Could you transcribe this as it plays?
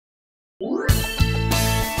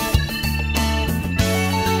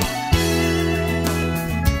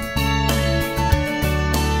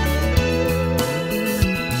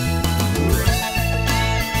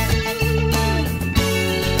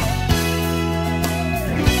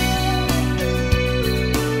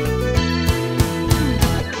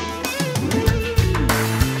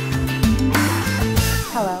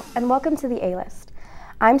welcome to the A-List.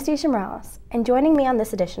 I'm Stasha Morales, and joining me on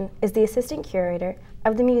this edition is the Assistant Curator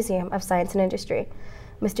of the Museum of Science and Industry,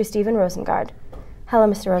 Mr. Stephen Rosengard. Hello,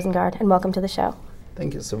 Mr. Rosengard, and welcome to the show.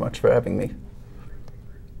 Thank you so much for having me.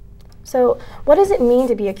 So, what does it mean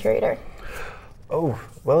to be a curator? Oh,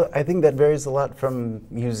 well, I think that varies a lot from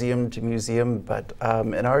museum to museum, but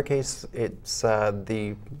in our case, it's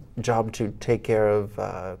the job to take care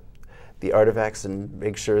of the artifacts and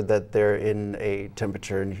make sure that they're in a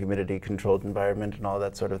temperature and humidity controlled environment and all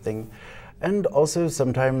that sort of thing. And also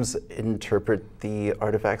sometimes interpret the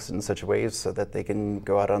artifacts in such a way so that they can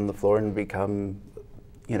go out on the floor and become,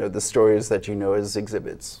 the stories that you know as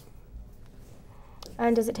exhibits.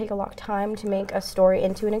 And does it take a long time to make a story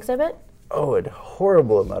into an exhibit? Oh, a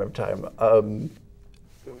horrible amount of time,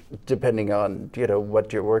 depending on,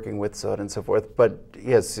 what you're working with, so on and so forth. But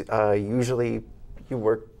yes, usually you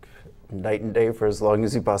work night and day for as long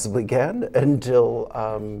as you possibly can until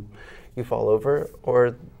you fall over,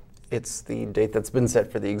 or it's the date that's been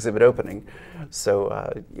set for the exhibit opening. So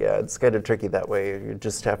yeah, it's kind of tricky that way. You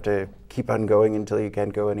just have to keep on going until you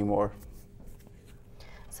can't go anymore.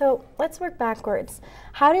 So let's work backwards.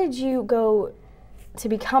 How did you go to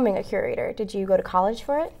becoming a curator? Did you go to college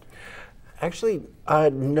for it? Actually,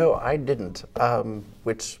 no, I didn't,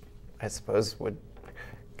 which I suppose would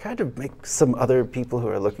kind of make some other people who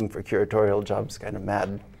are looking for curatorial jobs kind of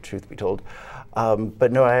mad, truth be told.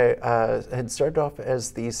 But no, I had started off as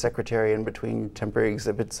the secretary in between temporary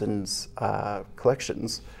exhibits and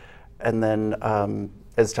collections. And then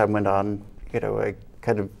as time went on, I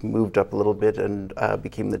kind of moved up a little bit and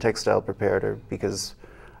became the textile preparator because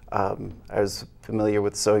I was familiar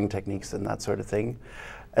with sewing techniques and that sort of thing.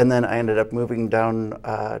 And then I ended up moving down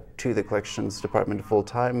to the collections department full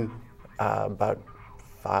time about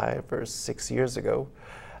 5 or 6 years ago,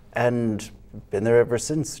 and been there ever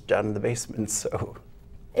since, down in the basement. So,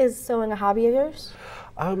 is sewing a hobby of yours?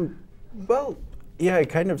 Well, yeah, I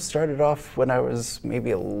kind of started off when I was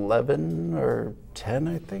maybe 11 or 10,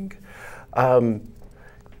 I think,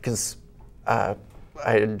 because I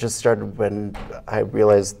had just started when I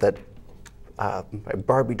realized that my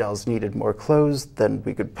Barbie dolls needed more clothes than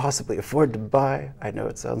we could possibly afford to buy. I know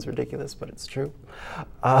it sounds ridiculous, but it's true.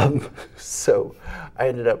 So I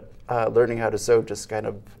ended up learning how to sew just kind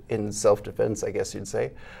of in self-defense, I guess you'd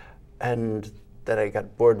say. And then I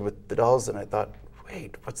got bored with the dolls and I thought,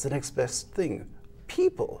 wait, what's the next best thing?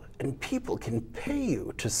 People, and people can pay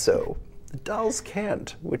you to sew. The dolls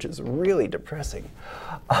can't, which is really depressing.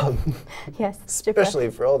 Yes, especially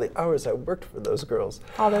for all the hours I worked for those girls.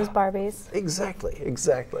 All those Barbies.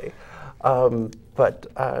 Exactly.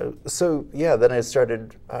 So yeah, then I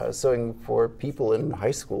started sewing for people in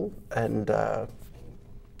high school, and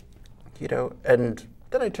and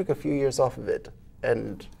then I took a few years off of it,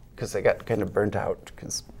 and because I got kind of burnt out,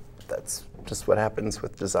 because that's just what happens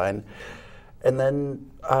with design. And then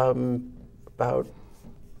about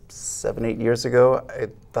 7, 8 years ago, I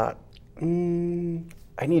thought,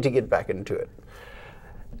 I need to get back into it.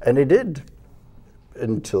 And I did,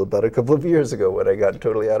 until about a couple of years ago when I got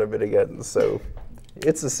totally out of it again. So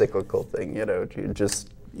it's a cyclical thing,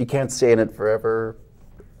 you can't stay in it forever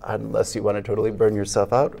unless you want to totally burn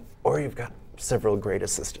yourself out, or you've got several great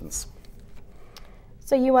assistants.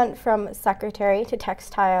 So you went from secretary to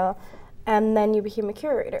textile, and then you became a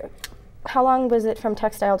curator. How long was it from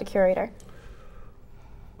textile to curator?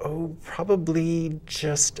 Oh, probably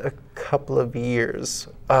just a couple of years.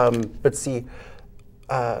 But see,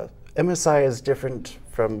 MSI is different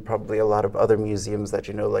from probably a lot of other museums that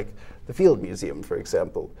like the Field Museum, for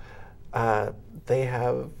example. They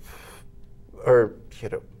have, or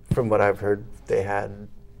from what I've heard, they had,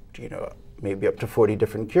 maybe up to 40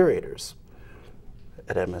 different curators.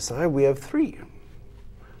 At MSI, we have 3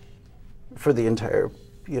 for the entire,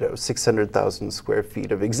 600,000 square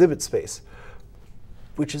feet of exhibit space,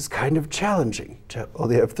 which is kind of challenging to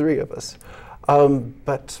only have 3 of us.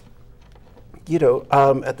 But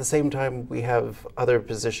at the same time, we have other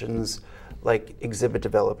positions like exhibit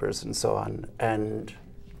developers and so on, and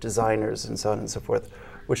designers and so on and so forth,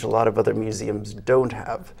 which a lot of other museums don't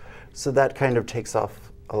have. So that kind of takes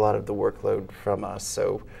off a lot of the workload from us.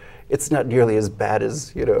 So it's not nearly as bad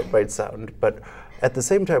as it might sound. But at the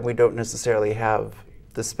same time, we don't necessarily have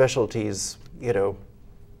the specialties,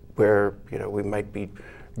 where we might be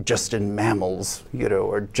just in mammals,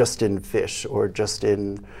 or just in fish, or just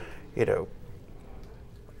in,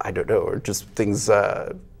 I don't know, or just things,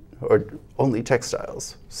 or only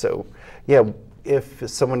textiles. So yeah, if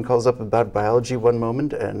someone calls up about biology one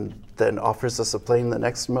moment and then offers us a plane the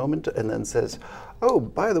next moment and then says, oh,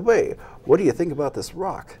 by the way, what do you think about this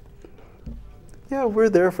rock? Yeah, we're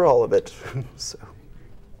there for all of it. So.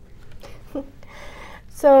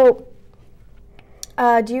 So,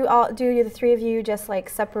 do the three of you just like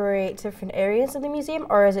separate different areas of the museum,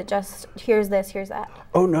 or is it just here's this, here's that?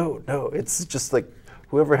 Oh no, no, it's just like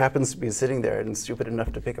whoever happens to be sitting there and stupid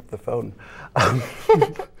enough to pick up the phone.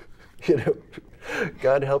 You know,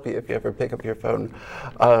 God help you if you ever pick up your phone,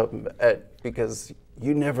 because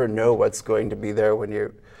you never know what's going to be there when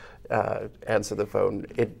you answer the phone.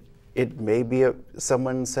 It may be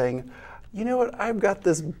someone saying, you know what, I've got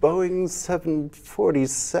this Boeing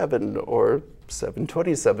 747 or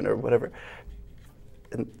 727 or whatever.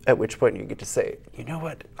 And at which point you get to say, you know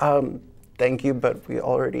what, thank you, but we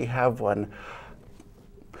already have one.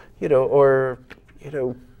 You know, or, you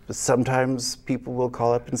know, sometimes people will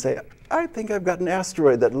call up and say, I think I've got an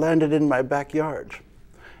asteroid that landed in my backyard.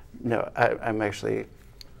 No, I'm actually,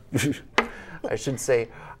 I should say,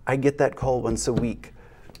 I get that call once a week.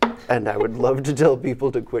 And I would love to tell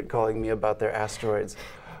people to quit calling me about their asteroids.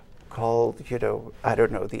 Call, you know, I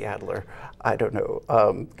don't know, the Adler. I don't know,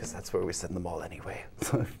 because that's where we send them all anyway.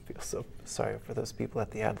 I feel so sorry for those people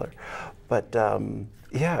at the Adler. But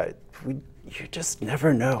yeah, you just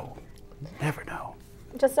never know. Never know.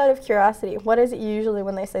 Just out of curiosity, what is it usually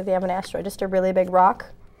when they say they have an asteroid? Just a really big rock?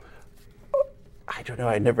 I don't know.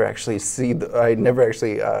 I never actually see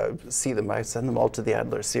see them. I send them all to the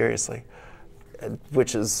Adler, seriously,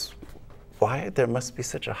 which is why there must be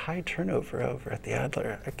such a high turnover over at the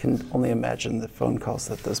Adler. I can only imagine the phone calls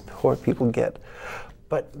that those poor people get.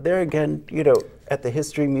 But there again, you know, at the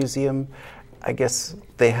History Museum, I guess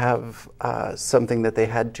they have something that they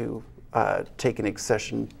had to take an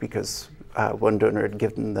accession because one donor had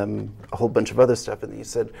given them a whole bunch of other stuff, and he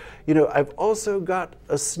said, you know, I've also got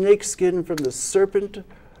a snake skin from the serpent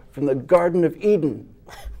from the Garden of Eden.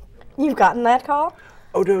 You've gotten that call?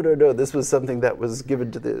 Oh, no, no, no. This was something that was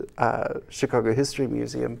given to the Chicago History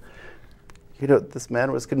Museum. You know, this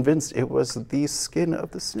man was convinced it was the skin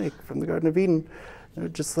of the snake from the Garden of Eden.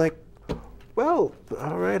 And just like, well,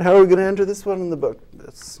 all right, how are we going to enter this one in the book?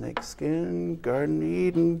 The snake skin, Garden of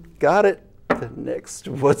Eden, got it. The next,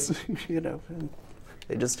 what's, you know, and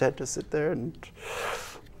they just had to sit there and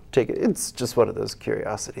take it. It's just one of those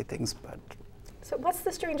curiosity things, but. So what's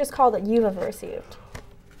the strangest call that you've ever received?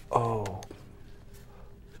 Oh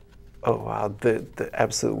wow, the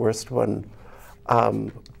absolute worst one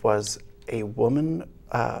was a woman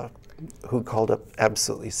who called up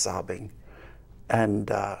absolutely sobbing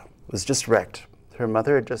and was just wrecked. Her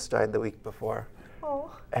mother had just died the week before.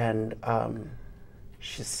 Oh. And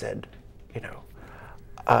she said, you know,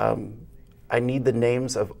 I need the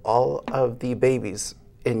names of all of the babies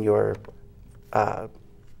in your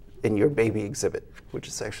baby exhibit, which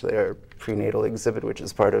is actually our prenatal exhibit, which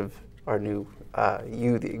is part of our new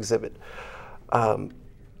the exhibit. And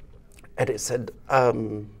it said,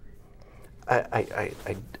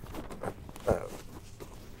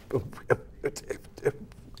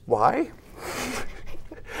 why?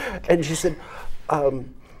 And she said,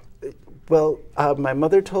 well, my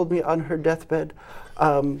mother told me on her deathbed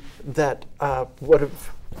that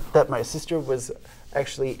that my sister was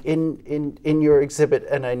actually in your exhibit,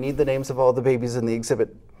 and I need the names of all the babies in the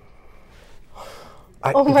exhibit.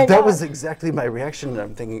 Oh my God. That was exactly my reaction, and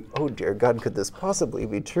I'm thinking, oh dear God, could this possibly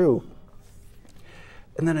be true?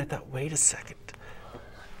 And then I thought, wait a second.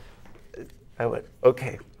 I went,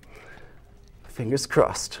 okay, fingers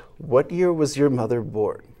crossed. What year was your mother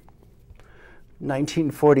born?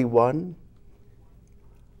 1941?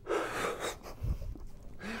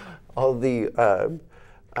 All the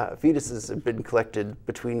fetuses have been collected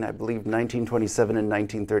between, I believe, 1927 and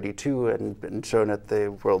 1932 and been shown at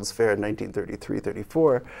the World's Fair in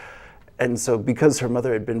 1933-34. And so because her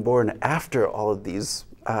mother had been born after all of these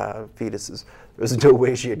fetuses, there was no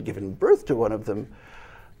way she had given birth to one of them.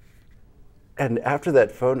 And after that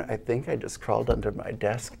phone, I think I just crawled under my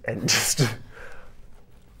desk and just,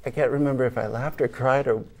 I can't remember if I laughed or cried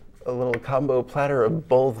or a little combo platter of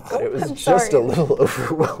both, but it was just a little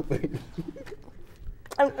overwhelming.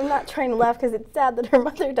 I'm not trying to laugh because it's sad that her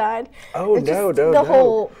mother died. Oh, it's no, just no, the no.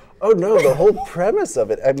 Whole Oh, no, the whole premise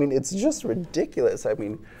of it. I mean, it's just ridiculous. I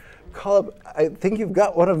mean, call up, I think you've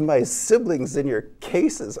got one of my siblings in your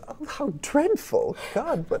cases. Oh, how dreadful.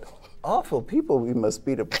 God, what awful people we must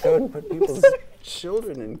be to go and put people's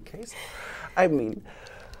children in cases. I mean,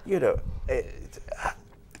 you know,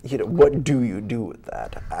 what do you do with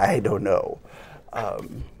that? I don't know.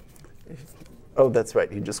 Oh, that's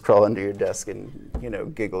right. You just crawl under your desk and, you know,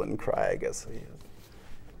 giggle and cry, I guess.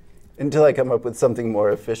 Until I come up with something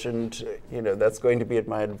more efficient, you know, that's going to be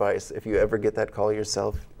my advice. If you ever get that call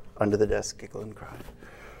yourself, under the desk, giggle and cry.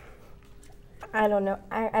 I don't know.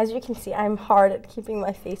 As you can see, I'm hard at keeping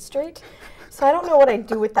my face straight, so I don't know what I'd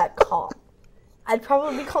do with that call. I'd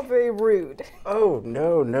probably be called very rude. Oh,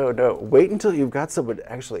 no, no, no. Wait until you've got someone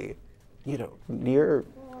actually, you know, near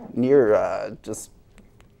just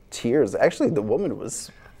tears. Actually, the woman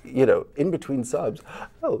was, you know, in between sobs.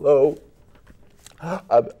 Hello.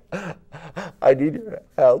 I need your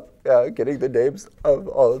help getting the names of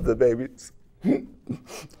all of the babies in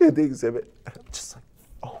the exhibit. And I'm just like,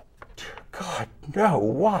 oh, dear God, no,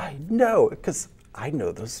 why? No, because I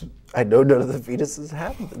know none of the fetuses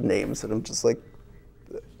have the names, and I'm just like,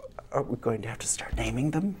 are we going to have to start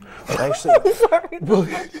naming them? But actually, I'm sorry. Well,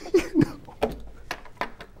 you know,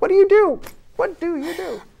 what do you do? What do you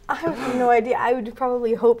do? I have no idea. I would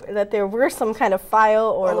probably hope that there were some kind of file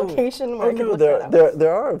or location where I could look that up.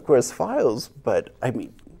 There are, of course, files, but I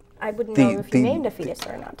mean, I wouldn't know if you named a fetus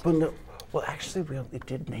or not. Well, no. Well, actually, we only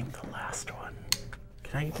did name the last one.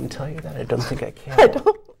 Can I even tell you that? I don't think I can. I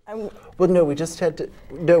don't. Well, no, we just had to.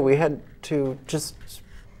 No, we had to just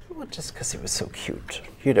because he was so cute,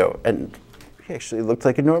 you know, and he actually looked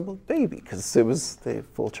like a normal baby because it was the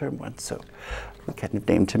full-term one. So we kind of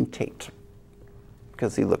named him Tate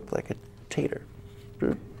because he looked like a tater.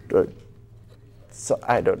 So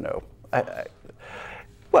I don't know.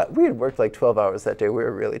 What? We had worked like 12 hours that day. We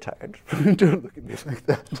were really tired. Don't look at me like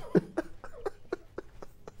that.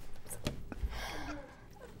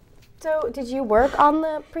 So, did you work on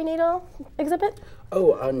the prenatal exhibit?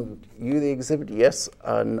 Oh, on the exhibit, yes.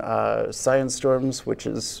 On Science Storms, which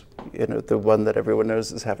is, you know, the one that everyone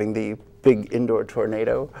knows is having the big indoor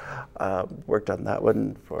tornado. Worked on that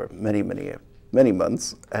one for many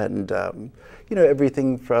months, and you know,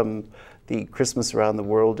 everything from the Christmas Around the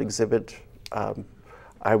World exhibit.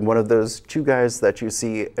 I'm one of those two guys that you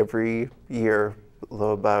see every year,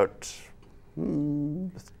 about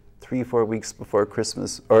 3-4 weeks before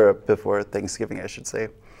Christmas, or before Thanksgiving, I should say,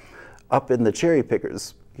 up in the cherry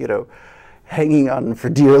pickers, you know, hanging on for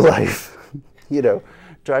dear life, you know,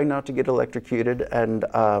 trying not to get electrocuted, and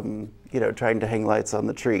you know, trying to hang lights on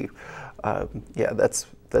the tree. Yeah,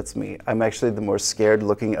 that's me. I'm actually the more scared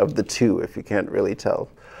looking of the two, if you can't really tell.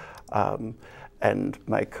 And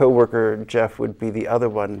my coworker Jeff would be the other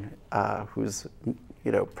one, who's,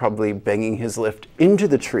 you know, probably banging his lift into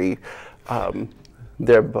the tree,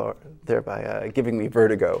 thereby giving me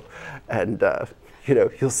vertigo. And you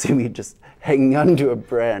know, you'll see me just hanging onto a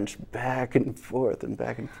branch back and forth and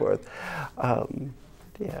back and forth.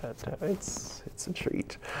 Yeah, it's a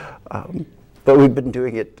treat. But we've been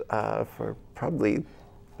doing it for probably,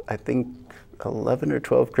 I think, 11 or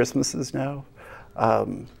 12 Christmases now.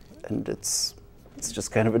 And it's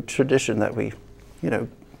just kind of a tradition that we, you know,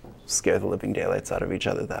 scare the living daylights out of each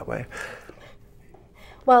other that way.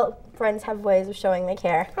 Well, friends have ways of showing they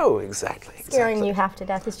care. Oh, exactly. Scaring you half to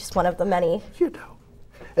death is just one of the many. You know.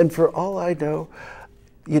 And for all I know,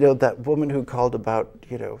 you know, that woman who called about,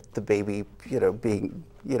 you know, the baby, you know, being,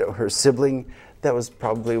 you know, her sibling, that was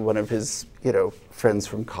probably one of his, you know, friends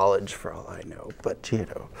from college, for all I know. But, you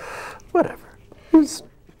know, whatever.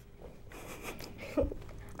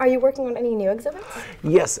 Are you working on any new exhibits?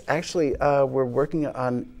 Yes, actually, we're working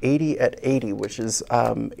on 80 at 80, which is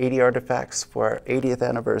 80 artifacts for our 80th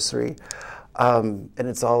anniversary. And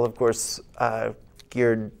it's all, of course,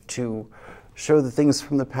 geared to show the things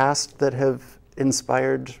from the past that have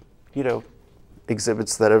inspired, you know,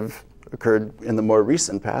 exhibits that have occurred in the more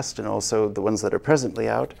recent past, and also the ones that are presently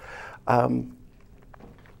out.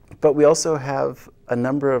 But we also have a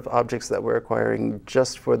number of objects that we're acquiring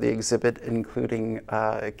just for the exhibit, including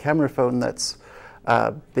a camera phone that's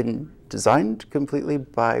been designed completely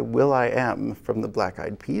by will.i.am from the Black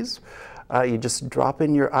Eyed Peas. You just drop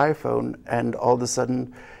in your iPhone, and all of a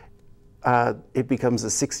sudden, it becomes a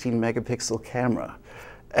 16 megapixel camera,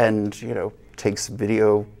 and, you know, takes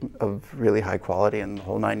video of really high quality and the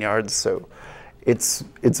whole 9 yards. So it's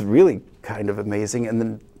really kind of amazing. And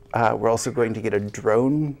then we're also going to get a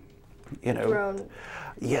drone, you know. Drone.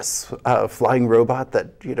 Yes, a flying robot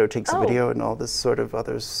that, you know, takes video and all this sort of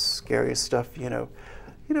other scary stuff, you know,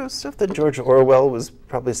 stuff that George Orwell was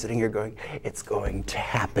probably sitting here going, it's going to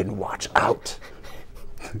happen, watch out.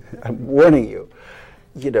 I'm warning you.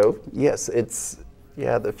 You know, yes,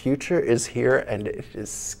 the future is here, and it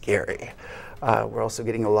is scary. We're also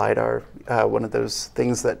getting a LiDAR, one of those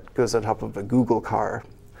things that goes on top of a Google car,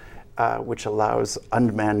 which allows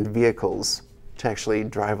unmanned vehicles to actually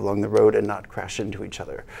drive along the road and not crash into each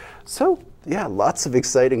other. So, yeah, lots of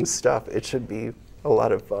exciting stuff. It should be a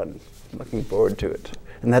lot of fun. I'm looking forward to it.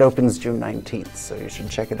 And that opens June 19th, so you should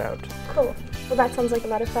check it out. Cool. Well, that sounds like a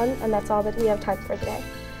lot of fun, and that's all that we have time for today.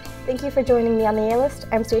 Thank you for joining me on the A-List.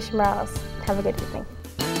 I'm Stasha Morales. Have a good evening.